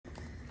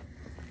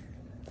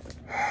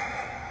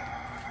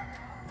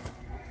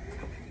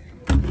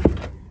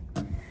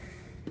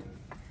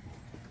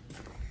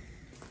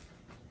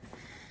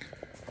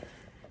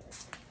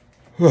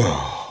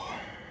Oh,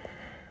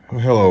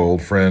 hello,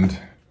 old friend.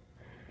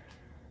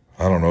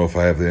 I don't know if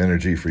I have the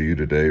energy for you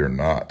today or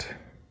not.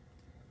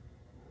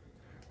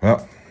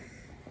 Well,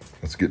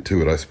 let's get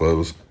to it, I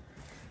suppose.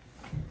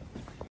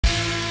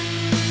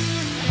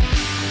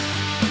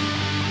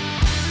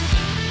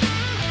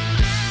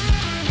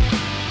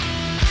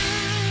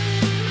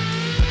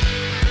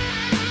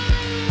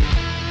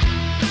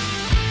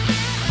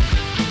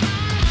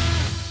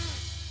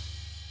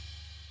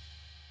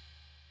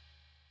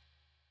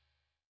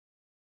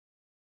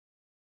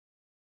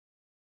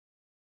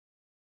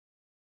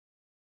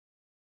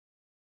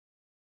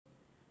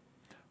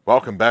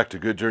 Welcome back to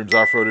Good Germs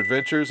Off-Road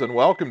Adventures, and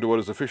welcome to what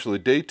is officially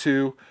day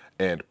 2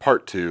 and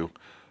part 2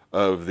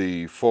 of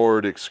the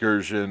Ford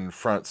Excursion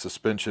front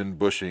suspension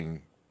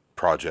bushing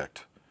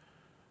project.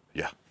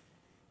 Yeah.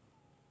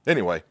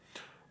 Anyway,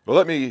 well,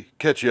 let me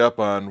catch you up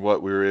on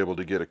what we were able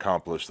to get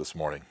accomplished this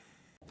morning.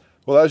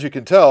 Well, as you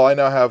can tell, I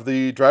now have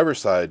the driver's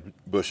side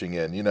bushing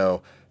in. You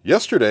know,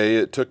 yesterday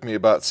it took me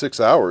about 6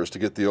 hours to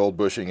get the old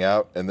bushing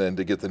out and then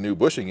to get the new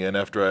bushing in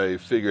after I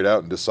figured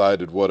out and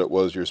decided what it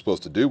was you're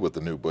supposed to do with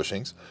the new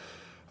bushings.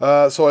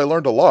 So I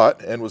learned a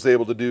lot and was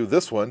able to do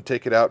this one,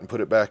 take it out and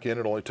put it back in.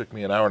 It only took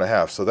me an hour and a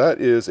half. So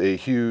that is a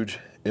huge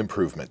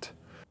improvement.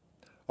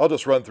 I'll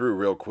just run through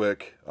real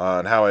quick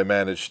on how I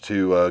managed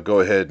to go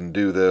ahead and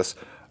do this.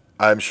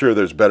 I'm sure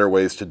there's better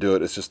ways to do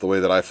it. It's just the way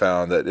that I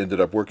found that ended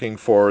up working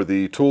for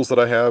the tools that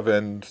I have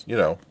and, you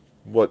know,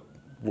 what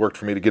worked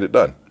for me to get it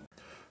done.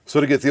 So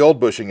to get the old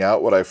bushing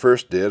out, what I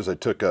first did is I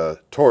took a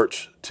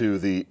torch to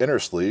the inner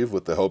sleeve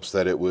with the hopes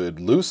that it would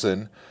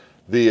loosen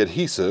the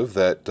adhesive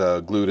that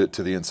glued it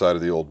to the inside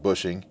of the old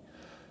bushing.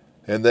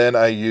 And then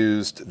I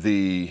used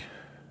this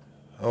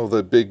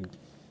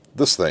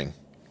thing,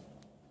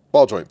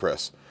 ball joint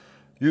press.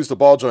 Used a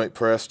ball joint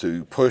press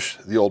to push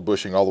the old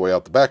bushing all the way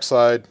out the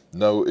backside.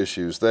 No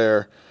issues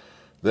there.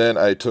 Then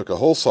I took a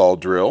hole saw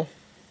drill.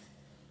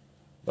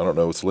 I don't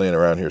know, it's laying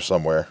around here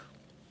somewhere.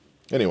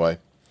 Anyway,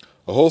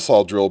 a hole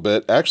saw drill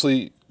bit.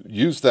 Actually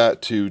used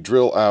that to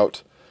drill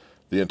out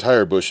the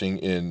entire bushing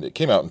in. It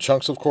came out in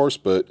chunks, of course,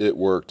 but it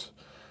worked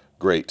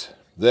great.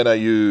 Then I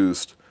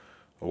used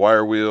a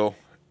wire wheel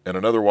and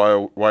another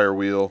wire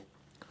wheel.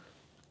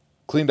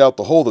 Cleaned out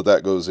the hole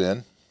that goes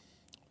in.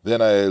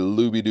 Then I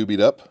looby-doobied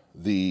up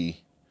the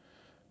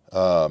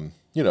the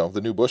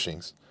new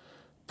bushings.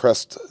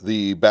 Pressed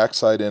the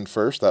backside in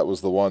first. That was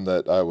the one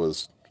that I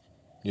was,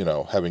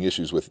 having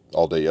issues with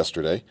all day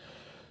yesterday.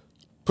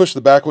 Pushed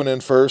the back one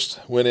in first,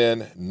 went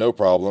in, no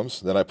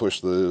problems. Then I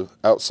pushed the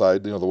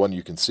outside, the one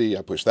you can see.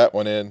 I pushed that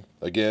one in,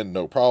 again,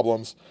 no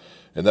problems.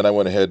 And then I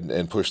went ahead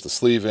and pushed the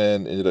sleeve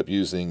in. Ended up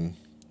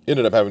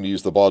having to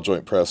use the ball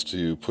joint press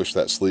to push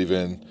that sleeve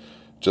in,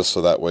 just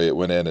so that way it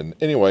went in. And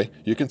anyway,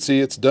 you can see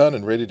it's done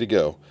and ready to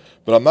go.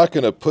 But I'm not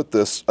going to put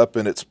this up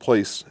in its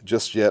place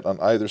just yet on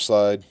either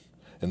side,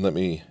 and let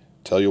me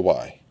tell you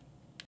why.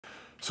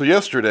 So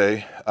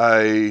yesterday,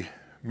 I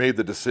made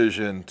the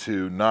decision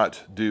to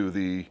not do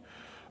the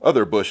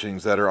other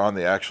bushings that are on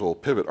the actual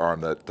pivot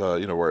arm that,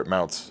 where it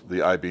mounts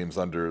the I-beams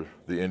under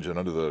the engine,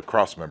 under the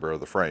cross member of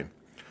the frame.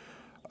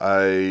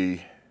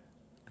 I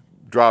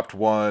dropped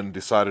one,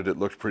 decided it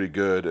looked pretty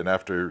good, and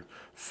after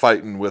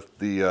fighting with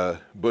the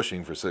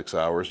bushing for 6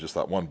 hours, just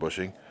that one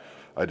bushing,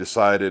 I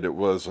decided it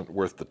wasn't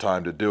worth the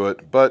time to do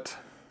it. But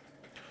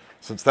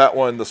since that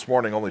one this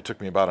morning only took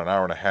me about an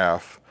hour and a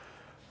half,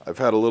 I've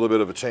had a little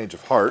bit of a change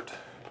of heart,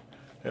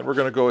 and we're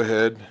going to go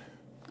ahead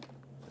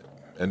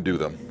and do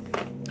them.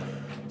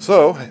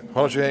 So why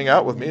don't you hang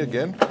out with me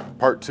again,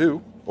 part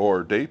 2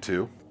 or day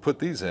 2, put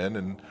these in,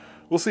 and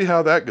we'll see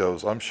how that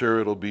goes. I'm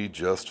sure it'll be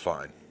just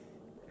fine.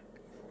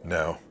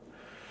 No,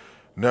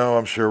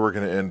 I'm sure we're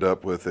going to end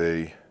up with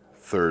a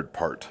third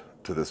part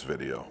to this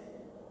video.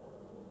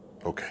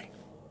 Okay.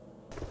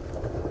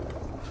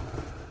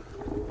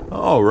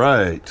 All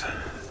right.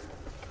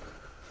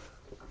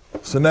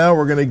 So now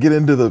we're going to get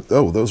into the,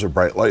 oh, those are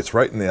bright lights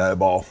right in the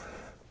eyeball.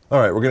 All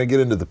right, we're going to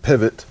get into the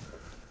pivot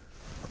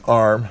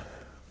arm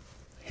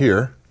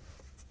here.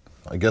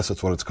 I guess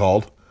that's what it's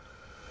called.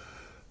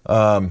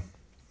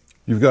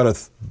 You've got a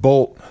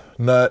bolt,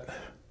 nut,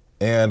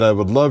 and I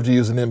would love to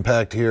use an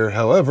impact here.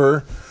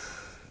 However,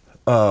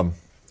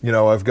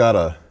 I've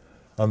got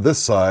on this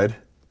side,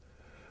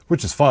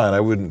 which is fine. I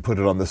wouldn't put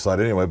it on this side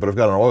anyway, but I've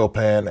got an oil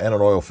pan and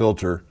an oil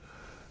filter.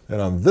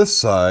 And on this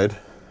side,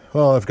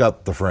 well, I've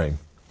got the frame.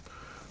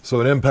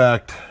 So an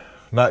impact,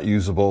 not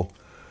usable.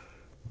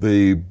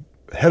 The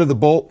head of the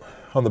bolt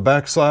on the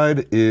back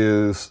side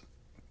is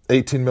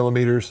 18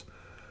 millimeters.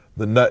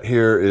 The nut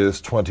here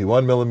is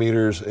 21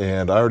 millimeters,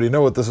 and I already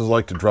know what this is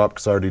like to drop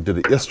because I already did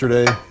it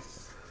yesterday.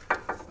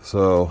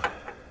 So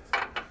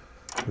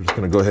we're just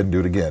going to go ahead and do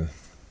it again.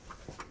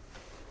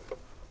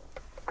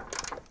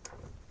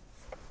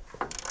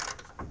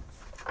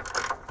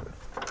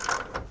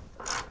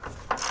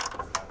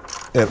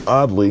 And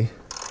oddly,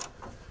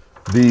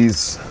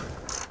 these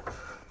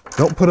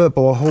don't put up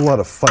a whole lot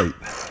of fight,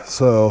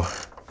 so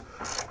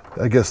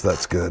I guess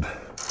that's good.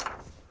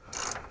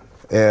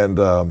 And,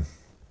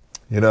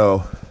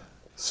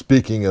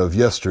 speaking of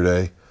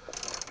yesterday,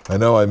 I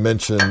know I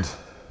mentioned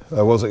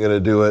I wasn't going to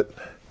do it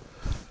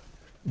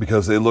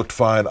because they looked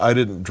fine. I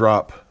didn't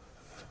drop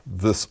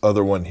this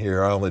other one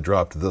here. I only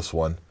dropped this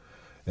one.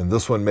 And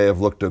this one may have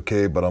looked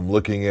okay, but I'm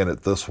looking in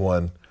at this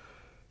one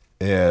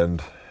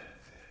and,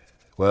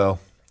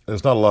 well,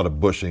 there's not a lot of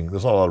bushing.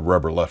 There's not a lot of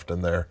rubber left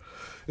in there.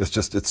 It's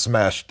just, it's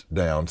smashed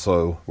down.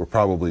 So we're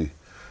probably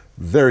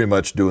very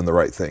much doing the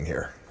right thing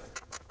here.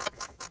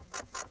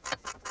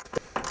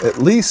 At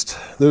least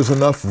there's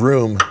enough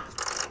room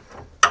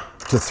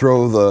to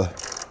throw the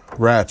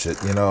ratchet.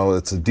 You know,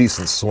 it's a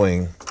decent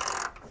swing,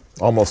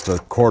 almost a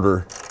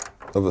quarter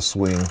of a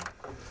swing.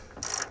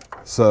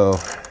 So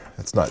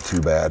it's not too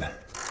bad.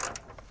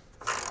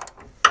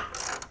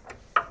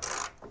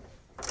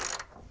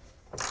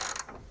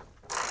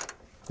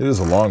 It is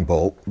a long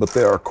bolt, but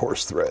they are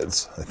coarse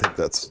threads. I think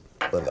that's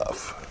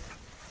enough.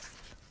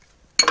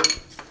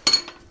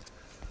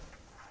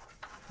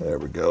 There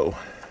we go.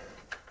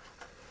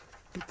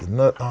 Get the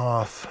nut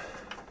off.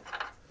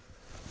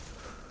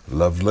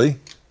 Lovely.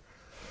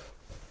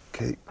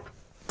 Okay,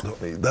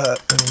 don't need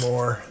that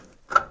anymore.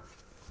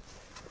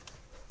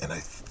 And I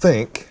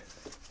think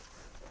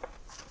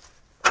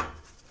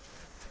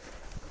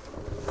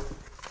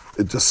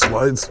it just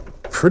slides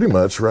pretty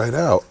much right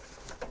out.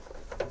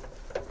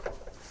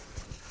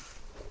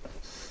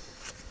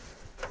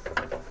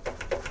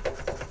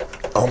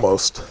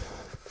 Almost.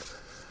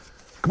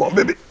 Come on,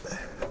 baby.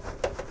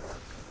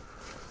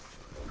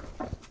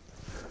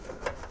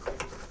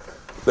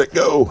 Let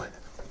go.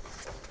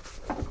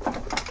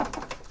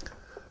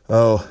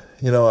 Oh,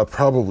 you know, I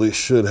probably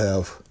should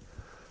have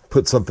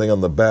put something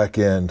on the back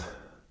end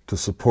to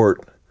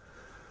support,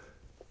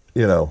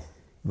 you know,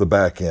 the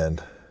back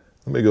end.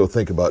 Let me go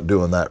think about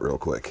doing that real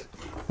quick.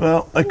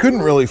 Well, I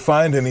couldn't really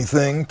find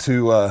anything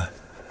to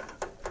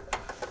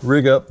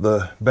rig up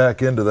the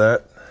back end of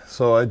that,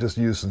 so I just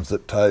used some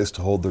zip ties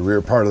to hold the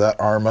rear part of that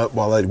arm up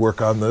while I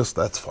work on this.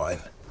 That's fine.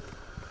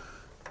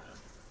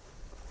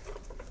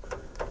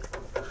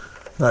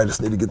 Now I just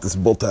need to get this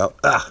bolt out.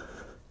 Ah!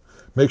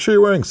 Make sure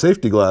you're wearing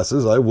safety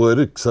glasses. I would,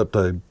 except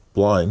I'm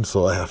blind,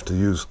 so I have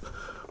to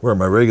wear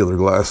my regular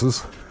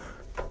glasses.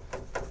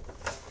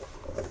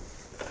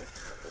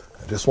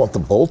 I just want the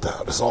bolt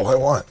out, is all I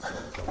want.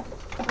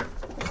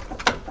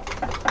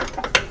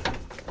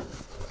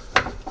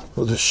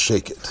 We'll just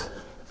shake it.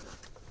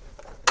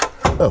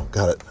 Oh,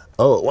 got it.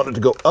 Oh, it wanted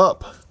to go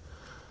up.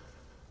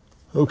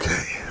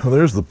 Okay, well,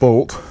 there's the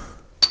bolt.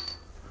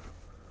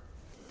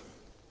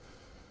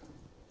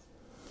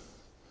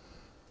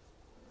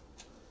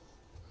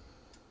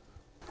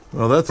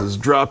 Well, that's as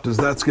dropped as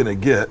that's going to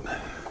get.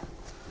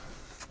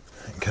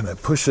 Can I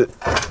push it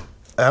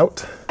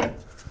out?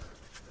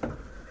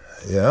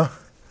 Yeah.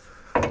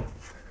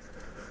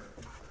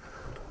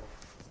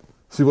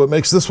 See, what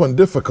makes this one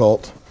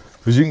difficult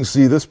is you can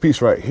see this piece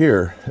right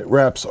here, it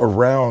wraps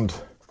around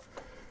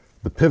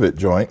the pivot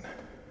joint.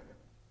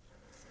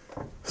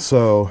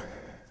 So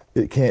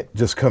it can't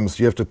just come,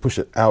 you have to push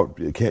it out.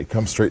 It can't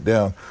come straight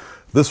down.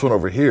 This one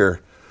over here,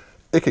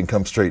 it can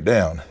come straight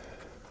down.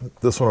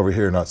 This one over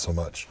here, not so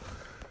much.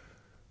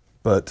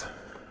 But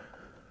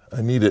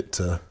I need it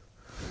to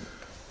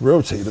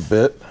rotate a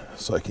bit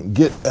so I can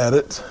get at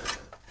it.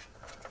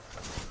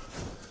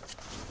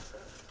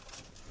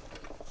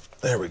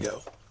 There we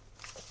go.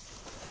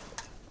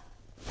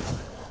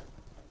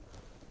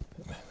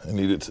 I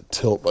need it to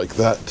tilt like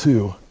that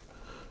too.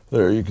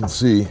 There, you can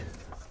see.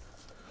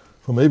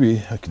 Well,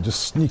 maybe I can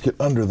just sneak it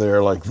under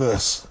there like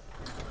this,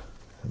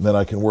 and then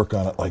I can work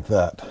on it like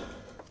that.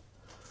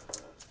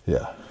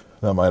 Yeah,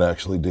 that might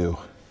actually do.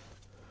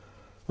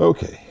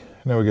 Okay,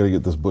 now we got to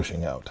get this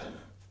bushing out.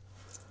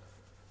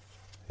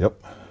 Yep.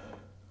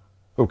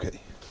 Okay.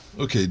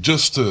 Okay,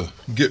 just to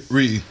get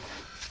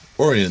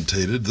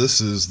reorientated, this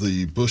is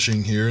the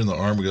bushing here in the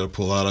arm we got to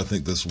pull out. I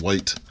think this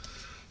white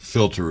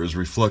filter is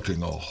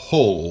reflecting a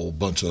whole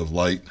bunch of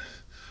light.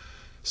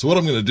 So what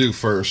I'm going to do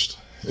first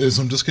is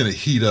I'm just going to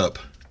heat up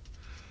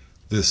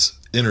this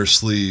inner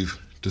sleeve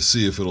to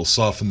see if it'll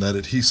soften that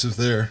adhesive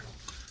there,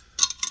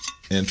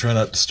 and try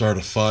not to start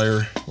a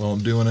fire while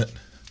I'm doing it.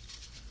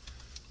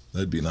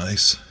 That'd be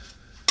nice.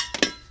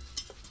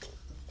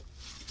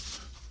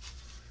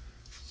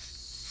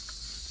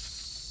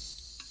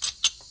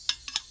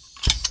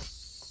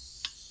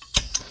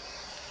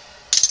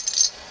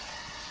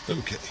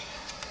 Okay.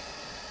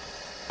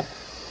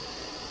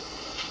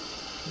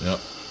 Yep.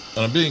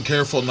 And I'm being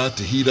careful not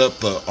to heat up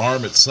the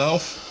arm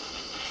itself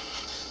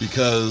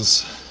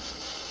because,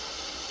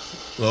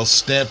 well,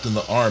 stamped in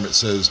the arm it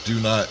says do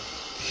not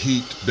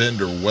heat,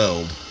 bend, or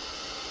weld.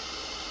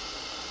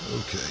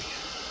 Okay.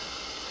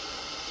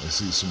 I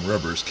see some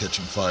rubbers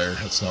catching fire.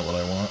 That's not what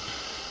I want.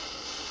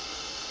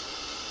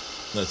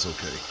 That's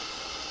okay.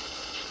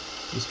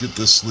 Just get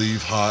this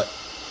sleeve hot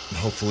and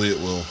hopefully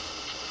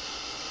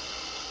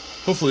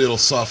it'll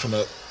soften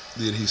up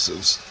the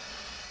adhesives.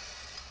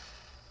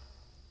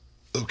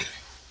 Okay.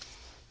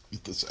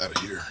 Get this out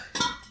of here.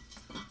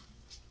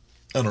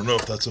 I don't know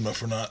if that's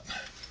enough or not.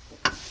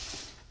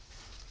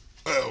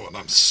 Oh, and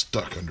I'm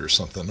stuck under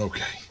something.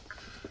 Okay.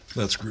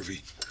 That's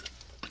groovy.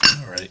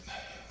 Alright,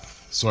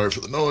 sorry for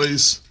the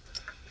noise.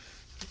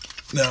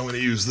 Now I'm going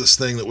to use this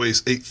thing that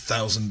weighs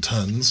 8,000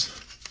 tons.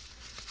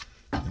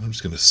 And I'm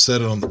just going to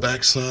set it on the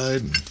back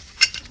side and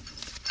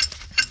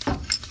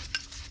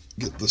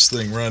get this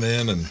thing run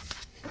in and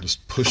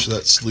just push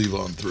that sleeve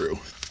on through.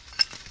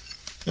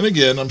 And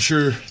again, I'm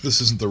sure this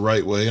isn't the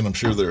right way, and I'm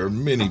sure there are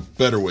many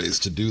better ways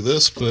to do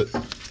this, but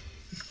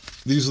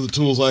these are the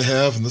tools I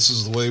have, and this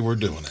is the way we're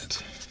doing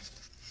it.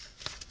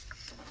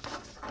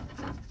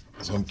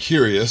 So I'm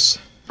curious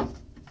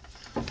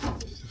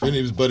if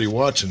anybody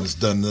watching has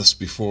done this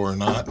before or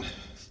not.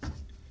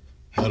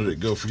 How did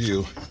it go for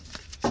you?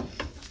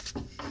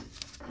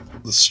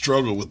 The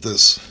struggle with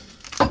this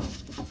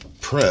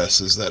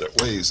press is that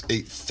it weighs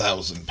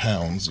 8,000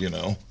 pounds, you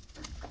know.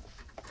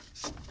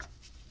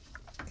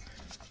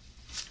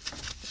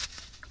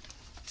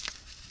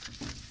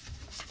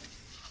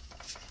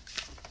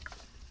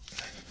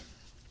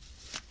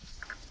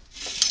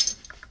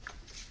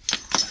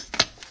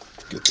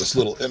 Get this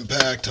little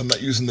impact. I'm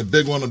not using the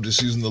big one, I'm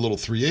just using the little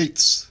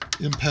 3/8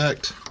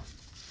 impact.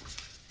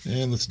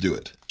 And let's do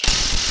it.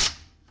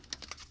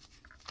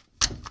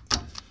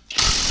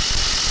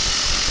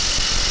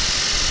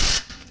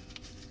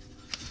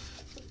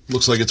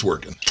 Looks like it's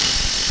working.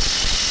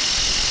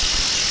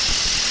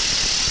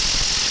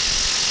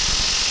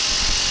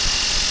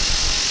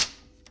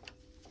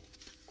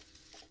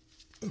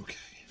 Okay.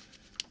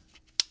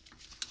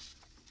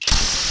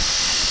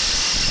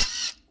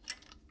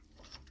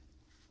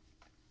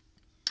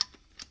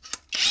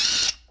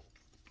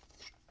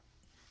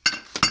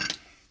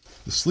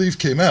 The sleeve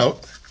came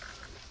out.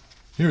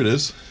 Here it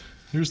is.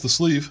 Here's the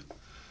sleeve.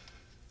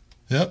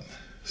 Yep.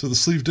 So the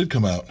sleeve did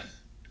come out.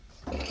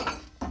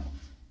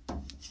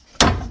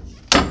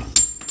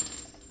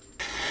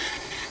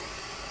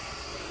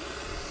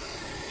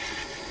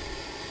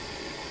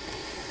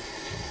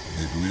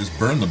 Maybe we just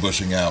burn the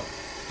bushing out.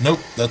 Nope,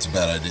 that's a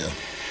bad idea.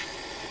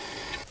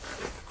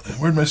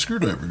 Where'd my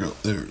screwdriver go?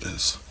 There it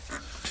is.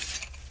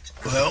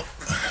 Well,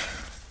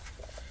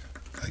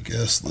 I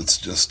guess let's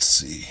just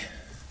see.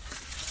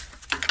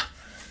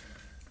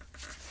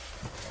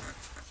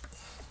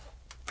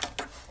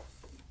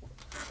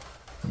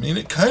 I mean,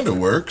 it kind of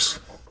works.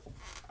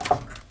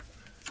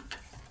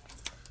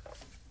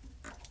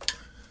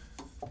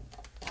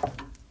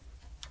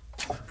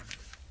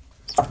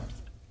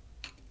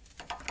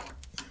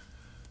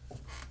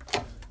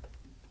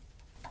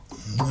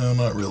 No,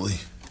 not really.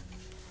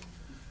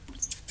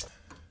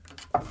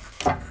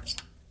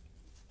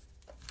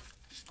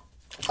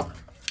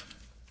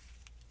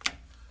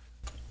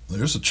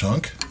 There's a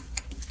chunk.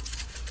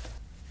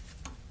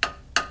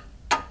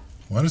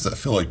 Why does that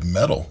feel like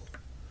metal?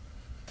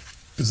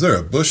 Is there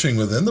a bushing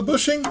within the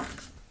bushing?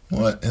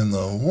 What in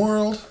the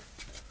world?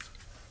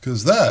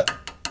 Because that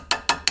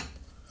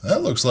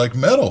looks like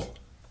metal.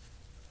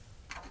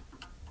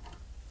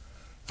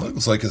 That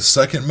looks like a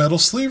second metal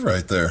sleeve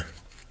right there.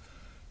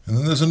 And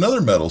then there's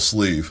another metal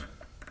sleeve.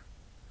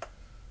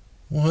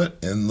 What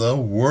in the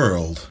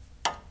world?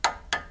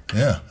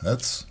 Yeah,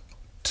 that's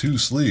 2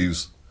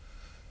 sleeves.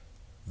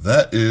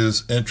 That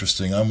is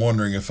interesting. I'm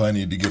wondering if I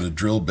need to get a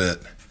drill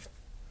bit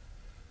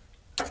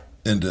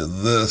into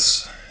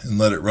this and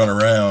let it run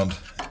around,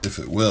 if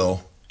it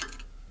will,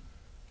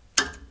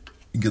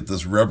 and get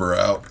this rubber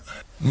out.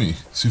 Let me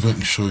see if I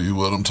can show you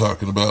what I'm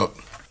talking about.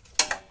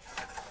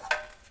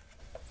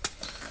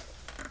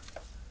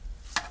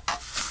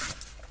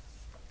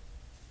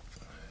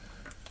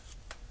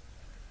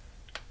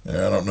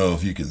 I don't know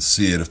if you can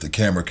see it, if the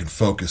camera can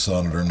focus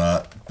on it or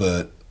not,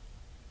 but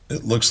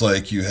it looks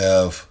like you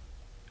have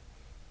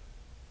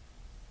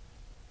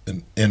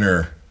an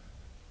inner,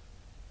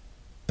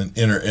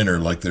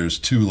 like there's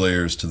 2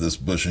 layers to this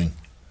bushing.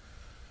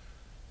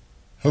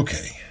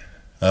 Okay,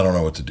 I don't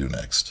know what to do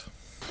next.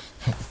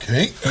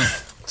 Okay,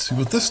 let's see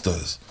what this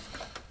does.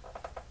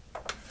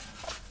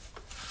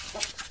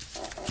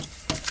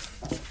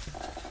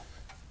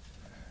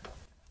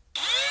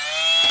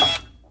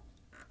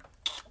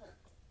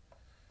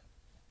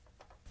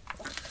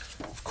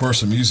 Of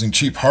course, I'm using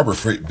cheap Harbor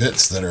Freight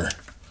bits that are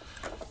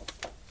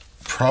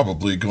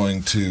probably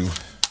going to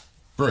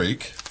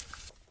break.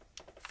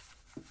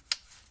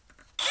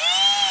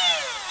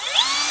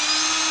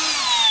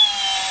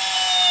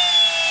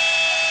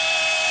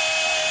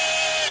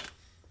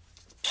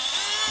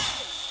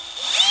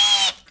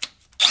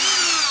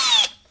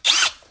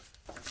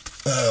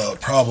 The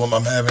problem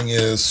I'm having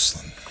is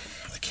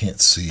I can't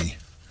see.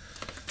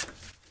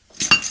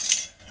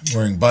 I'm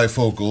wearing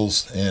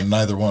bifocals and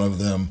neither one of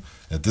them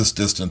at this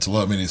distance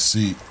allow me to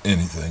see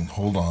anything.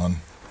 Hold on.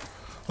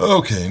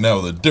 Okay, now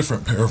with a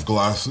different pair of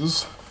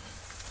glasses.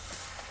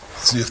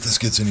 Let's see if this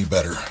gets any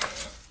better.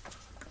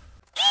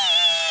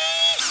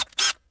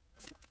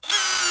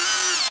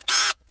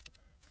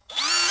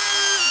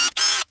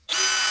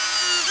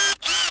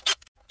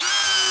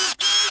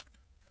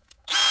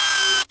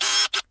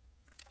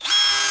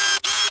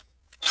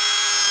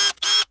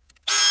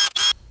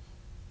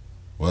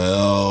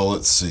 Well,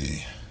 let's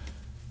see.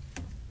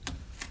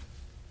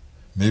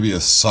 Maybe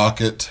a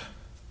socket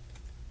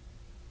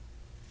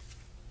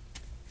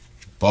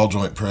ball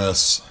joint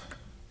press,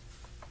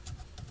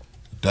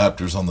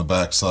 adapters on the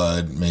back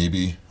side,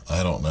 maybe,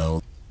 I don't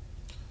know.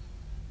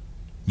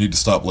 Need to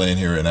stop laying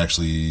here and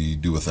actually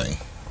do a thing.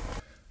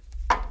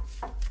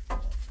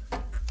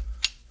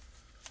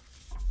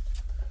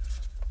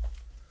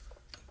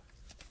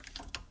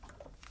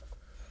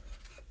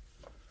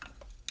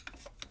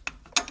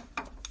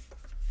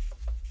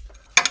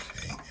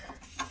 Okay.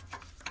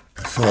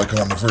 I feel like I'm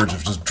on the verge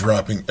of just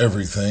dropping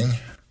everything.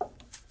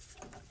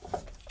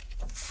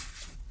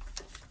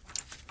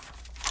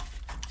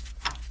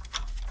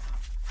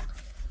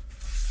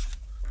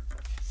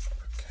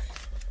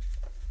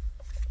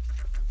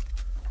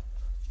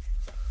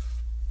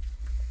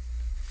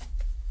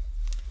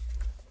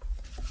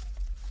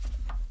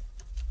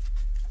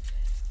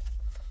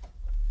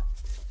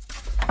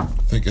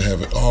 I think I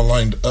have it all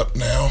lined up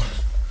now.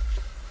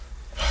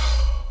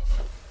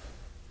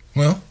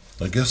 Well,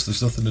 I guess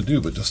there's nothing to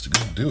do but just to go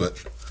do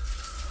it.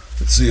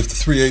 Let's see if the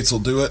 3/8 will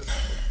do it.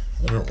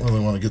 I don't really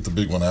want to get the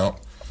big one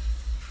out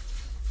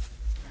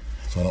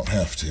if I don't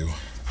have to.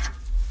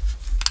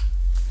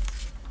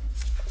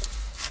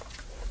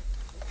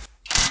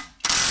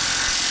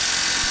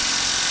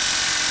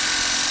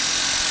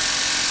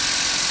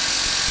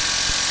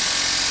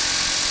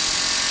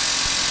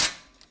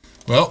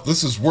 Well,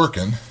 this is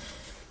working.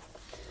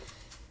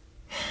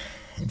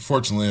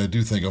 Unfortunately, I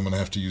do think I'm going to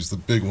have to use the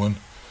big one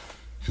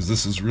because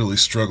this is really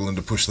struggling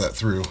to push that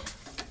through.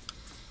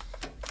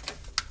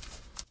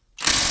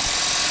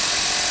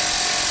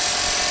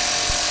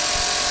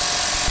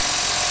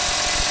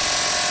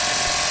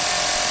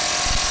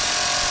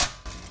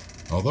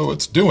 Although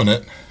it's doing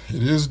it,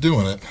 it is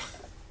doing it.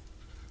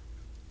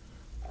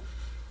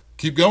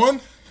 Keep going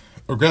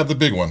or grab the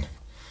big one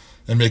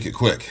and make it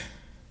quick.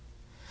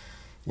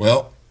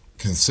 Well,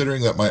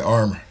 considering that my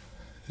arm,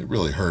 it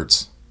really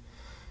hurts.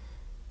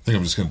 I think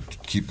I'm just going to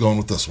keep going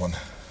with this one.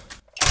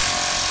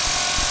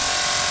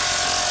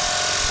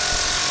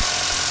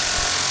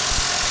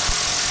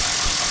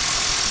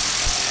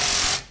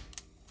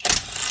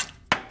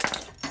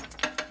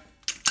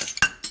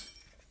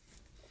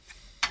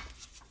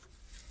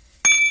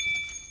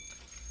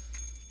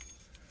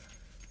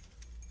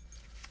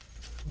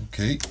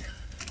 Okay.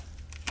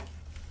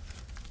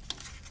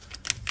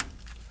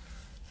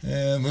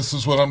 And this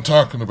is what I'm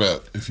talking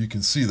about. If you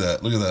can see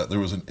that, look at that. There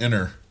was an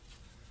inner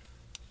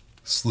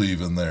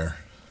sleeve in there.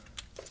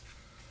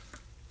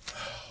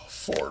 Oh,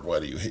 Ford, why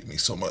do you hate me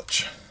so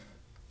much?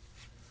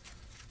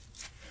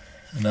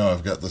 And now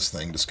I've got this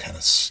thing just kind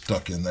of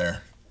stuck in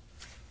there.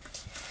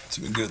 Let's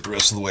see if we can get it the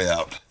rest of the way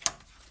out.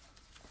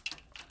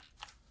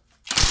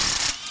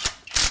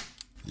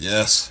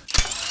 Yes.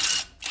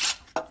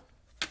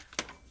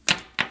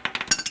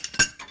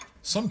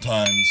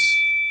 Sometimes,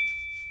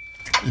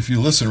 if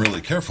you listen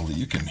really carefully,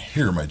 you can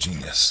hear my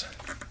genius.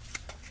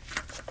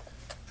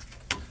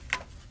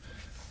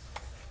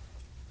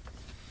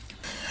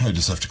 I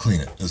just have to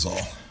clean it, is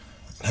all.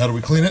 How do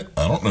we clean it?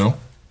 I don't know.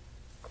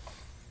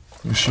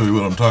 Let me show you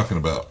what I'm talking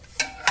about.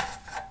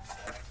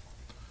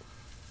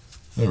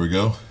 There we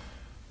go.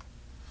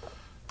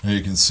 Now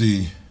you can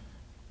see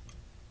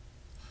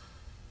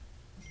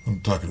what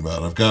I'm talking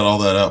about. I've got all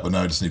that out, but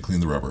now I just need to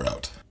clean the rubber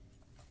out.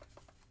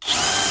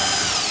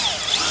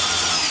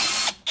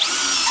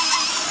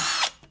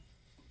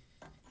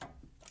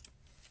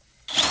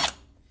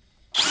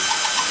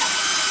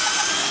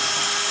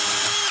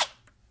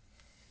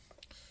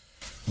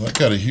 Well, I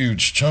got a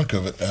huge chunk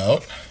of it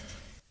out.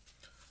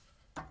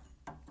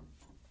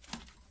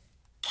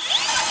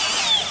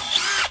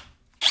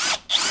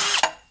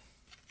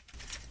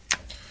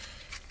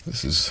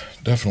 This is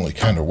definitely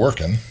kind of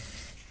working.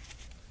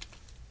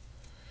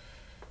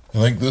 I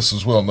think this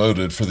is well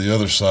noted for the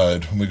other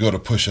side. When we go to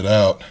push it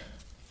out,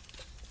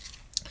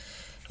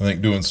 I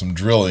think doing some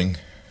drilling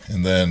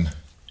and then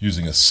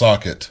using a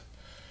socket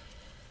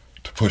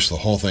to push the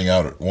whole thing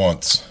out at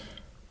once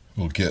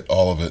will get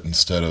all of it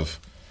instead of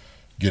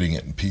getting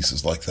it in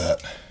pieces like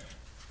that.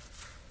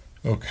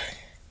 Okay.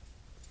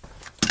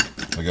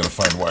 I gotta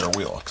find a wider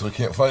wheel because I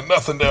can't find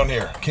nothing down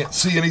here. Can't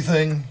see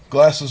anything.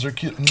 Glasses are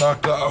getting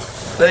knocked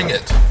off. Dang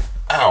it.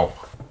 Ow.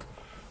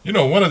 You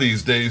know, one of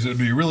these days it would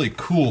be really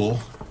cool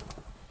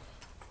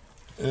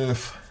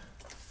if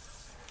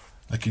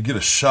I could get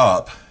a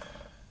shop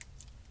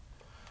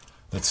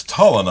that's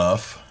tall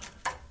enough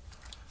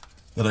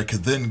that I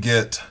could then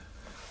get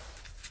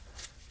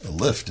a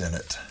lift in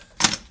it.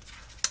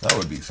 That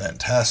would be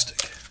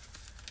fantastic.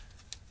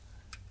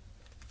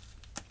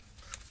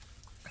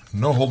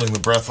 No holding the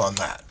breath on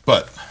that,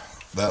 but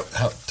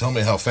tell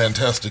me how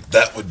fantastic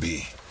that would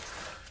be.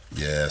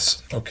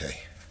 Yes,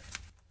 okay.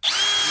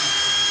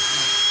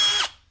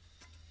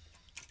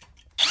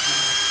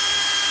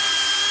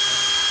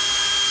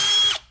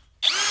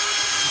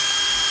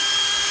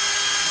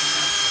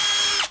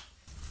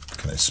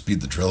 Can I speed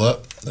the drill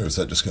up, or is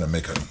that just going to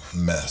make a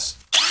mess?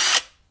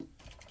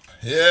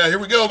 Yeah, here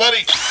we go,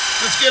 buddy.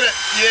 Let's get it.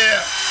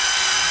 Yeah.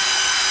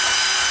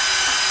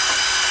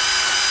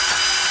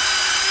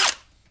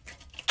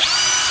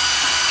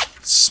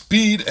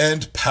 Speed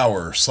and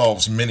power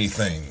solves many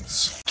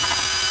things.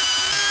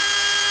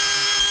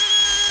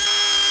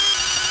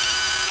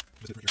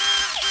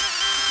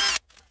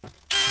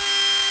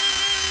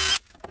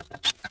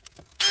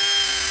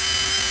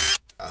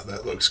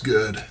 looks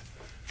good.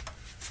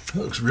 That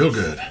looks real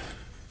good.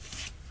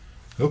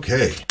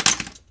 Okay.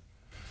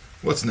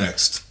 What's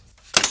next?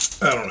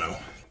 I don't know.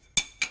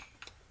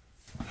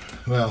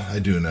 Well, I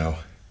do know.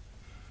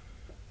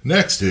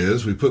 Next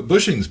is we put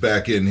bushings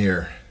back in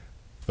here.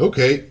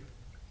 Okay.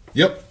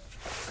 Yep.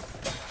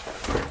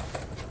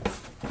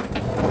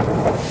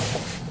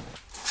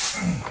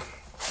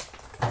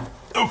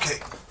 Okay.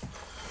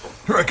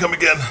 Here I come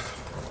again.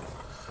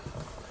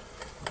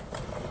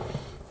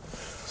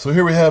 So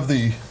here we have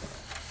the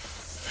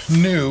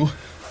new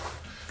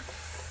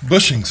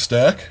bushing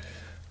stack,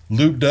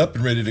 lubed up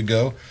and ready to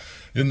go.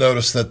 You'll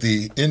notice that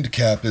the end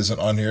cap isn't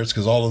on here. It's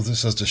because all of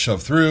this has to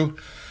shove through,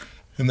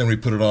 and then we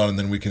put it on, and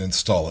then we can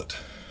install it.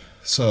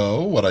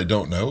 So what I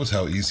don't know is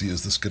how easy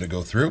is this going to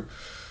go through.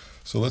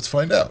 So let's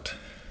find out.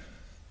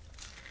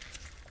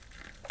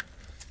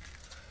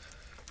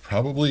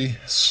 Probably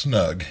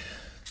snug.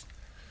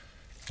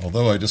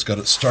 Although I just got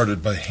it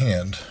started by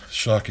hand,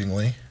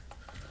 shockingly.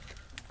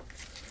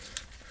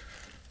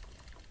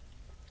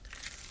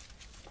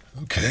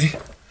 Okay,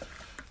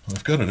 well,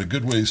 I've got it a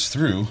good ways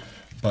through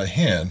by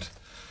hand,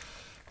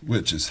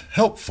 which is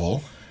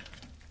helpful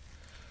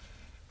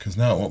because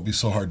now it won't be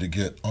so hard to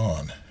get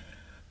on,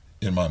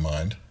 in my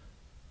mind.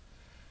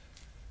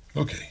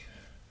 Okay,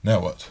 now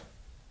what?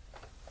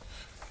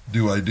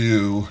 Do I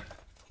do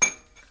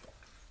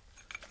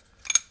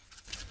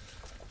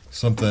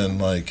something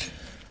like,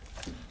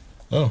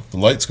 oh, the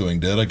light's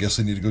going dead, I guess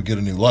I need to go get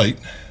a new light,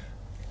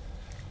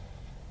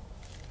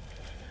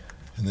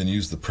 and then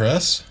use the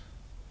press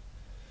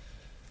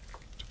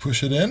to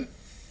push it in?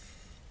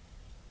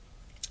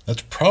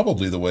 That's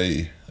probably the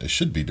way I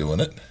should be doing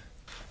it.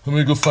 Let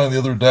me go find the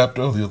other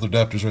adapter. Oh, the other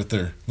adapter's right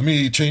there. Let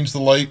me change the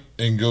light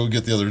and go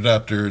get the other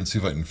adapter and see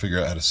if I can figure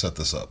out how to set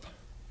this up.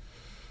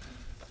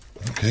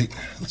 Okay,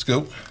 let's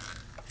go.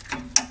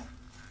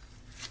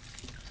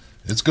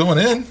 It's going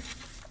in.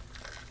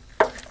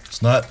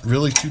 It's not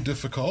really too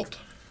difficult.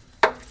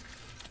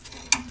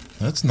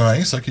 That's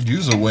nice. I could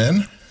use a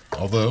win,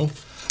 although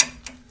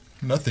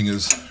nothing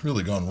has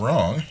really gone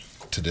wrong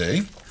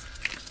today.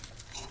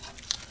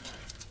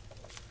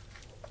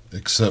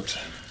 Except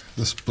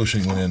this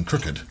bushing went in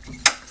crooked.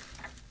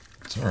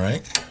 It's all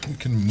right. We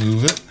can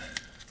move it.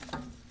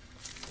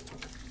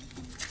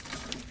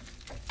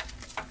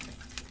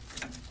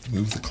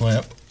 Move the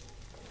clamp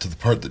to the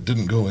part that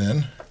didn't go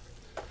in.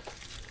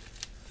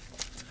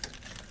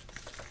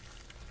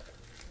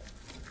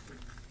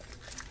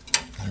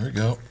 There we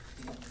go.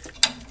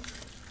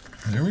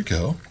 There we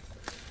go.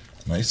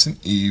 Nice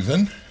and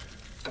even.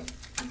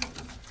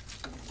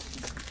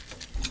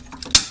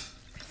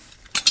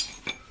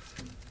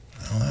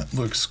 Well, that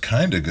looks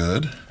kind of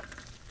good.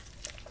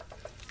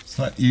 It's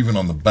not even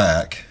on the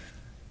back,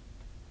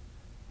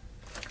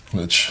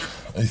 which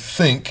I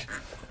think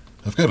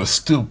I've got a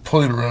steel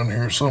plate around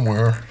here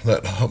somewhere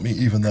that helped me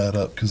even that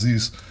up, because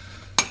these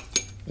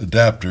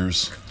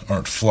adapters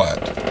aren't flat.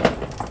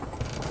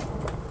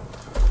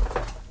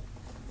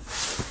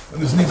 I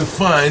just need to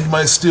find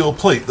my steel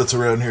plate that's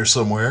around here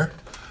somewhere.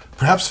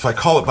 Perhaps if I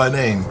call it by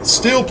name.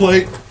 Steel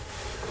plate!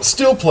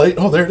 Steel plate!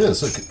 Oh, there it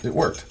is. It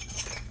worked.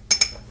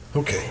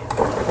 Okay.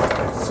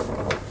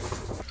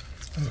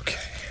 Okay.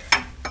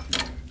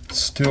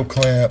 Steel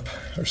clamp,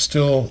 or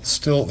steel,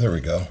 there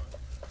we go.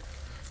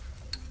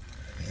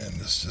 And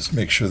let's just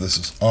make sure this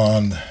is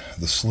on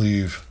the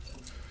sleeve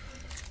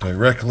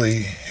directly.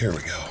 Here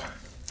we go.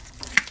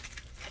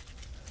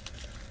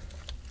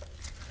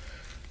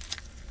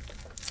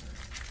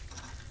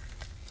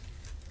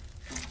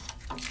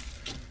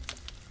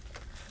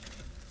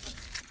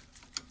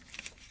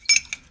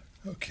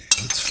 Okay,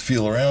 let's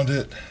feel around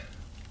it.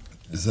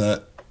 Is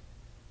that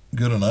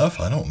good enough?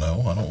 I don't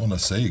know. I don't want to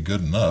say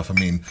good enough. I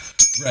mean,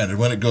 granted,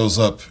 when it goes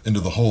up into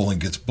the hole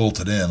and gets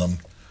bolted in,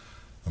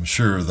 I'm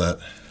sure that,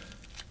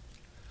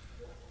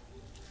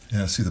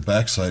 yeah, see, the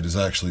backside is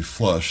actually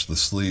flush, the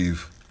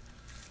sleeve.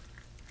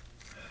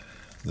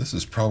 This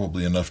is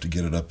probably enough to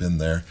get it up in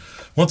there.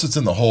 Once it's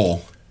in the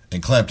hole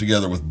and clamped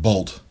together with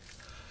bolt,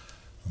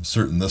 I'm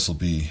certain this will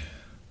be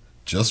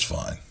just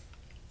fine.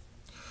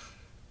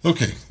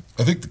 Okay,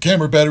 I think the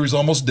camera battery's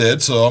almost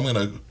dead, so I'm going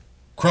to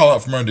crawl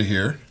out from under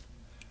here,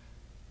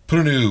 put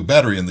a new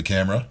battery in the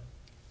camera,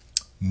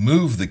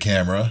 move the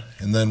camera,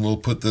 and then we'll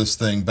put this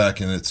thing back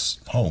in its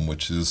home,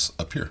 which is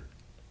up here.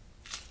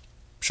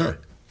 Sure.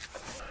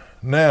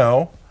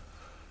 Now,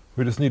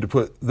 we just need to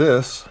put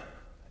this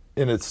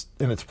in its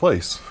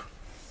place.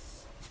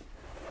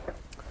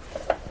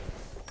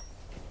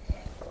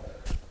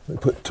 We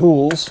put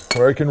tools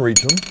where I can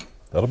reach them.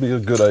 That'll be a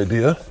good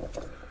idea.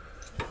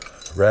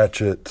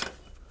 Ratchet,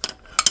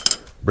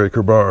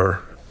 breaker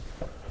bar.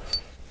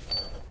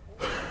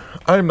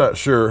 I'm not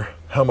sure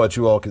how much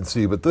you all can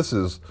see, but this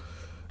is,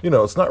 you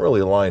know, it's not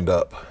really lined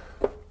up.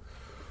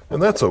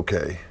 And that's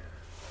okay.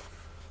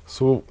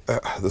 So,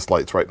 this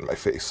light's right in my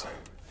face.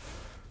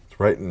 It's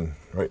right in,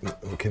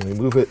 can we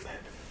move it?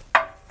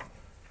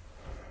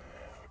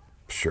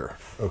 Sure,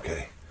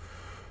 okay.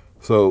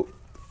 So,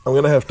 I'm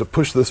gonna have to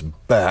push this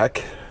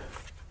back.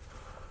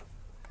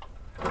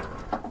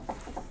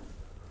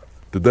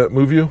 Did that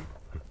move you?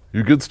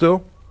 You good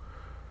still?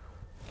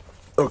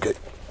 Okay.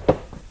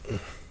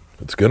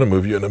 It's gonna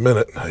move you in a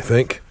minute, I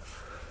think.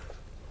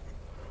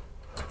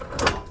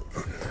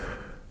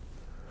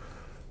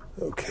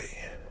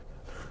 Okay.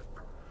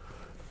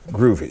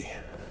 Groovy.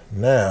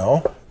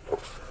 Now,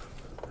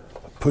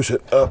 push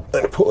it up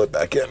and pull it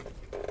back in.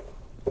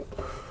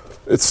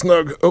 It's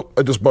snug. Oh,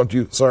 I just bumped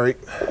you. Sorry.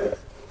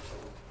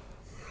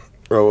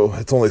 Oh,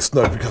 it's only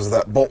snug because of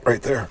that bolt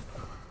right there.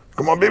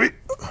 Come on, baby.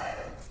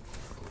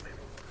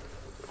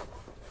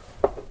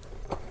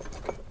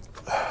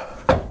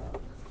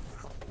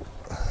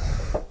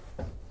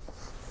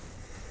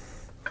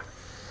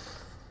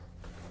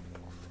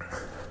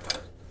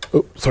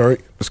 Oh, sorry.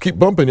 Just keep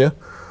bumping you.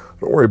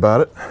 Don't worry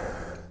about it.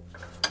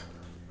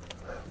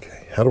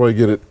 Okay, how do I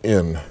get it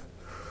in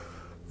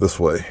this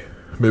way?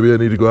 Maybe I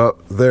need to go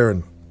out there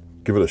and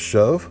give it a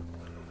shove?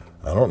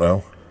 I don't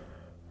know.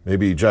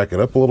 Maybe jack it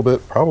up a little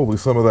bit? Probably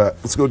some of that.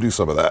 Let's go do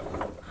some of that.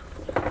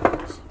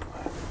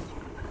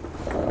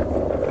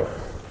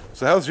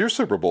 So how's your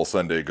Super Bowl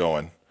Sunday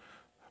going?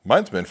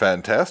 Mine's been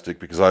fantastic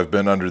because I've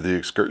been under the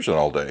Excursion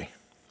all day.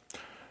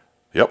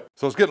 Yep.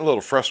 So I was getting a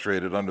little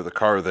frustrated under the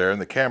car there,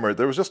 and the camera,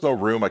 there was just no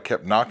room. I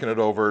kept knocking it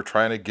over,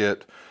 trying to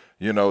get,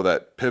 you know,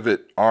 that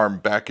pivot arm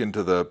back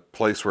into the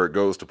place where it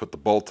goes to put the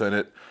bolt in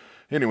it.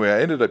 Anyway,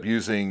 I ended up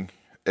using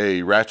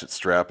a ratchet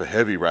strap, a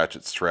heavy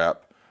ratchet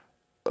strap,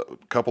 a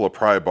couple of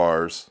pry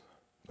bars,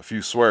 a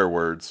few swear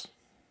words,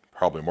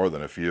 probably more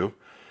than a few.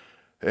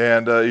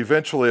 And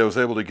eventually I was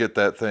able to get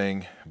that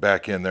thing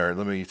back in there. And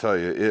let me tell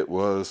you, it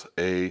was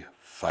a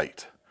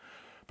fight.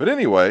 But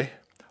anyway,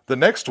 the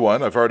next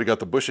one, I've already got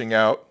the bushing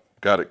out,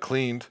 got it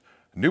cleaned.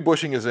 New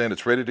bushing is in,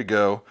 it's ready to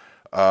go.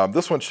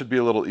 This one should be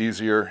a little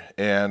easier,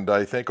 and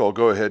I think I'll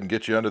go ahead and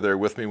get you under there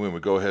with me when we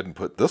go ahead and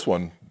put this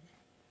one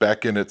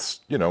back in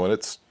its, you know, in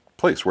its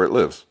place where it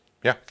lives.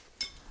 Yeah.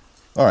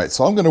 All right,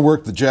 so I'm going to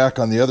work the jack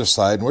on the other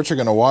side, and what you're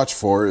going to watch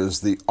for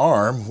is the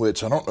arm,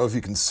 which I don't know if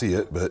you can see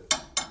it,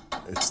 but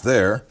it's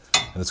there,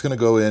 and it's going to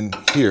go in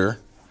here.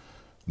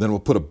 Then we'll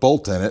put a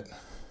bolt in it,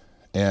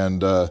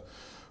 and we'll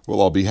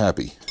all be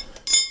happy.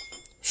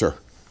 Sure.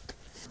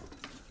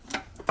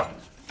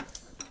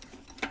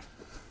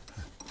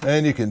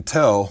 And you can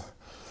tell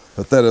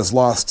that that has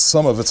lost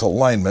some of its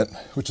alignment,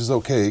 which is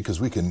okay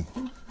because we can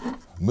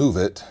move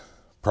it,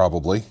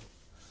 probably.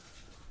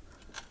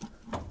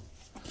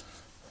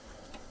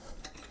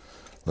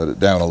 Let it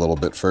down a little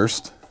bit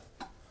first.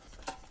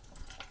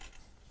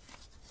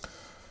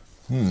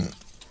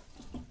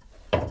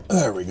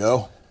 There we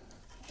go.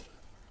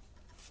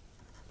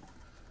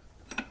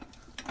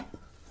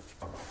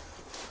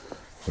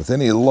 With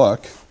any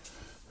luck,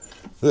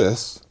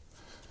 this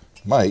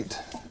might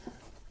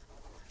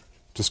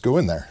just go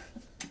in there.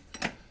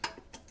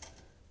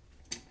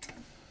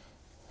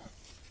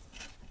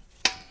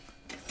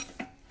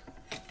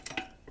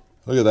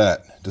 Look at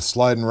that, just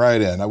sliding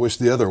right in. I wish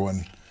the other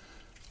one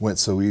went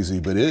so easy,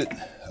 but it,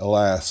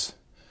 alas,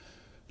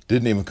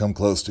 didn't even come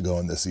close to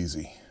going this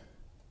easy.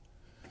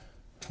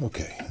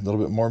 Okay, a little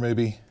bit more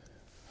maybe.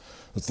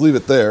 Let's leave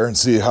it there and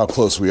see how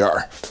close we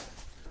are.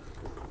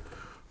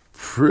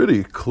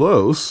 Pretty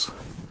close.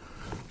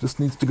 Just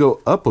needs to go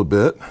up a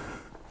bit.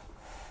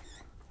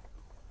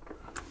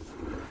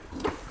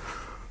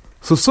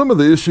 So some of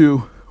the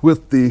issue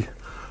with the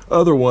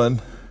other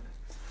one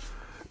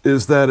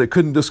is that it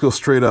couldn't just go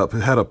straight up.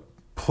 It had a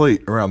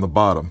plate around the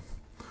bottom.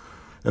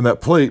 And that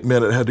plate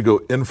meant it had to go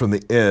in from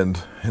the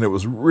end, and it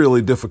was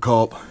really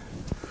difficult.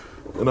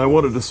 And I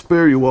wanted to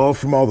spare you all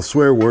from all the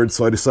swear words,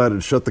 so I decided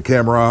to shut the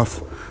camera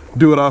off,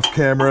 do it off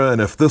camera, and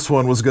if this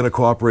one was going to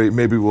cooperate,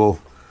 maybe we'll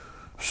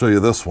show you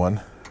this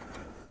one.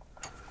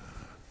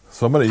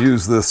 So I'm going to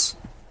use this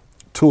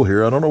tool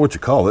here. I don't know what you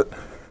call it,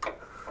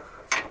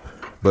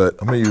 but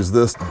I'm going to use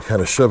this and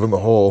kind of shove in the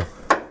hole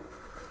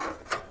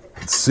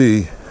and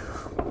see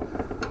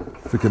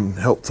if we can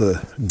help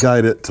to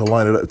guide it to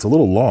line it up. It's a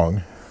little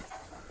long.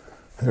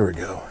 There we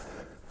go.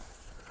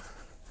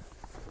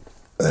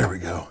 There we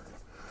go.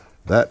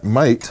 That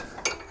might,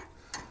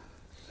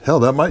 hell,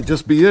 that might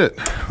just be it.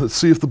 Let's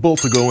see if the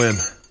bolt will go in.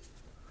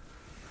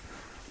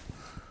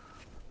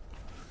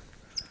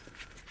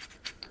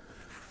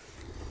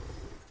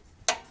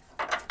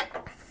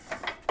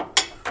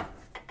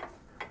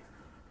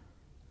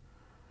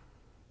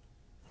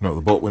 No,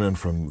 the bolt went in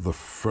from the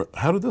front.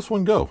 How did this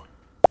one go?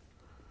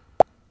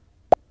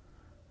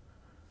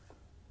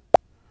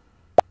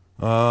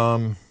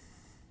 The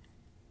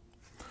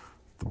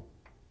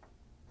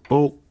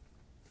bolt.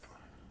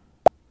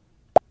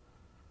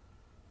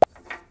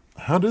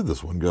 How did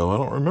this one go? I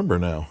don't remember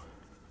now.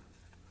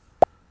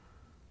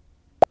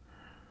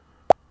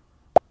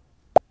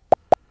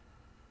 I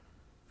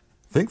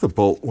think the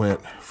bolt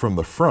went from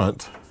the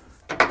front.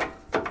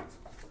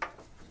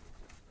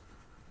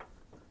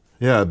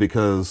 Yeah,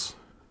 because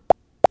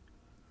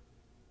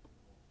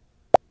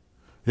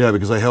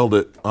I held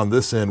it on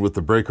this end with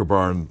the breaker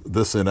bar, and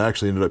this end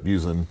actually ended up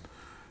using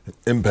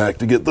impact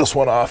to get this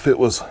one off. It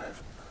was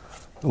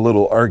a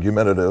little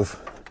argumentative.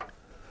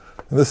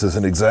 And this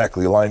isn't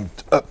exactly lined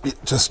up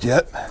just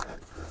yet.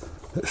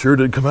 It sure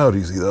did come out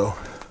easy though.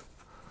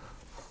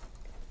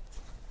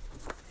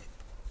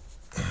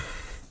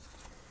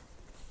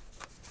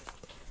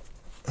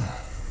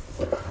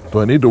 Do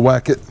I need to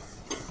whack it?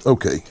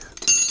 Okay.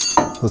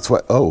 Let's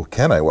whack. Oh,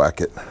 can I whack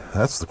it?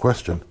 That's the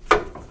question.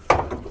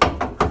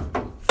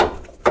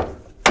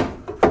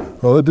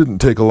 Well, it didn't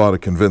take a lot of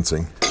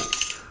convincing.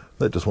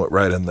 That just went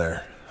right in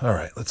there. All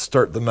right, let's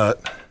start the nut.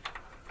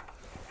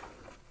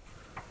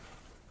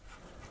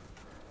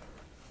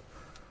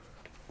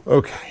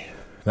 Okay,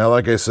 now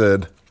like I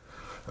said,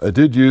 I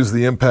did use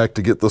the impact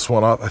to get this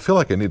one off. I feel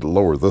like I need to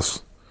lower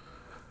this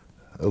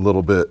a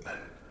little bit.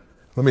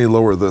 Let me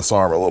lower this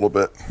arm a little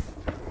bit.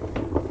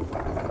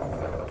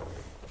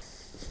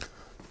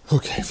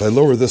 Okay, if I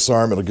lower this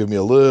arm, it'll give me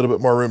a little bit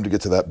more room to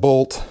get to that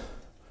bolt.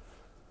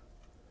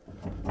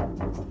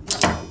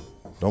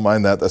 Don't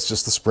mind that, that's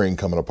just the spring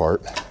coming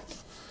apart.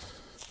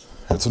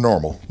 It's a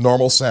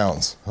normal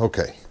sounds.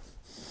 Okay.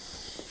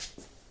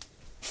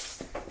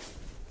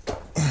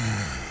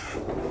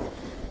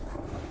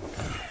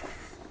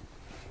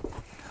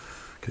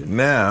 Okay,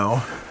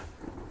 now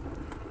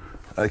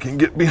I can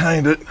get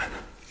behind it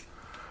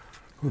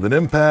with an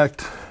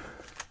impact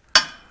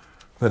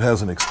that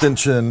has an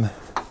extension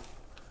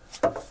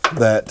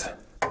that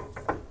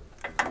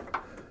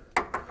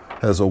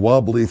has a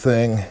wobbly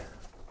thing.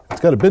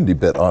 It's got a bendy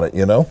bit on it,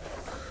 you know?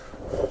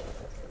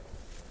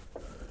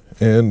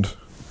 And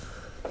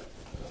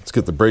let's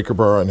get the breaker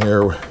bar on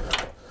here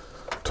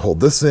to hold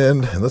this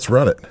in, and let's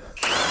run it.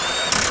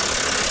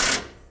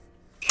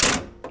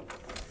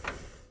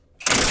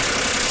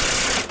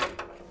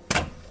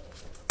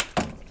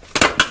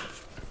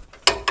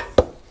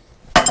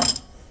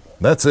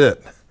 That's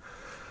it.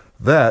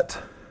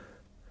 That,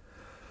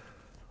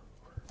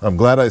 I'm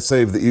glad I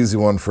saved the easy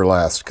one for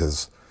last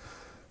because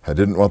I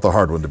didn't want the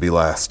hard one to be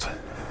last.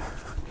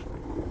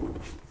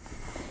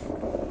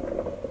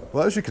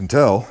 Well, as you can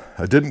tell,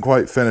 I didn't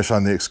quite finish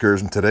on the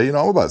Excursion today. You know,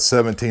 I'm about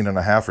 17 and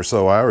a half or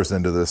so hours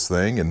into this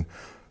thing in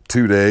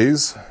 2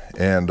 days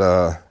and,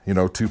 you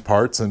know, 2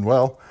 parts. And,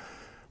 well,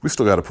 we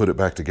still got to put it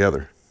back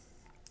together.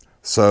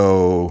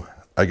 So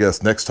I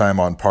guess next time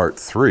on part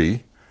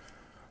 3,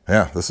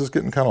 yeah, this is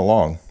getting kind of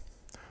long.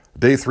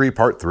 Day 3,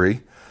 part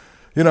 3.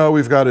 You know,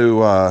 we've got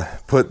to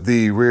put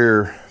the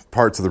rear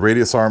parts of the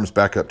radius arms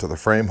back up to the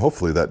frame.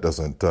 Hopefully that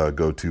doesn't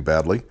go too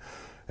badly.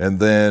 And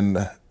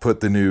then put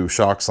the new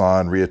shocks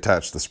on,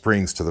 reattach the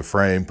springs to the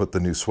frame, put the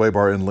new sway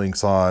bar end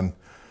links on,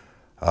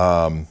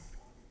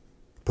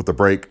 put the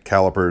brake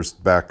calipers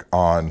back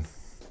on,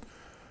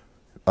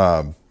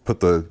 put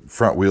the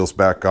front wheels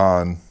back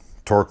on,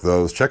 torque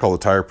those, check all the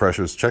tire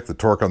pressures, check the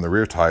torque on the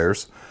rear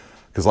tires.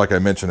 Because like I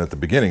mentioned at the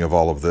beginning of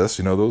all of this,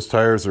 you know, those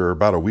tires are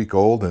about a week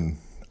old and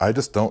I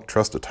just don't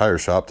trust a tire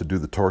shop to do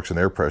the torques and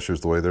air pressures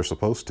the way they're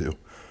supposed to.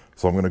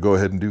 So I'm going to go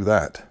ahead and do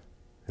that.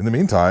 In the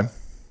meantime,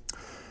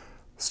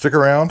 stick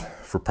around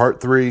for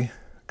part 3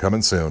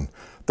 coming soon.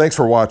 Thanks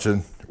for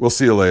watching. We'll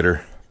see you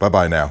later.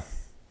 Bye-bye now.